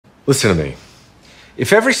Listen to me.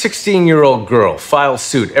 If every 16-year-old girl filed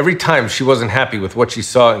suit every time she wasn't happy with what she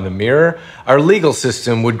saw in the mirror, our legal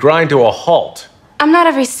system would grind to a halt. I'm not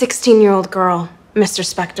every 16-year-old girl, Mr.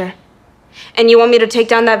 Spector. And you want me to take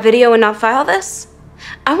down that video and not file this?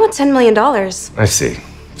 I want $10 million. I see.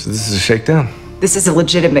 So this is a shakedown? This is a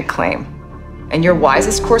legitimate claim. And your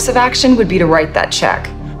wisest course of action would be to write that check.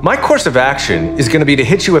 My course of action is going to be to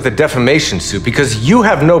hit you with a defamation suit because you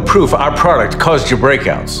have no proof our product caused your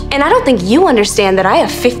breakouts. And I don't think you understand that I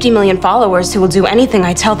have 50 million followers who will do anything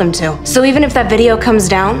I tell them to. So even if that video comes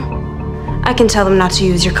down, I can tell them not to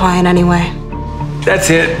use your client anyway. That's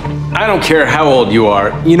it. I don't care how old you are.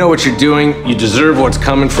 You know what you're doing. You deserve what's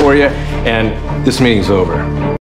coming for you. And this meeting's over.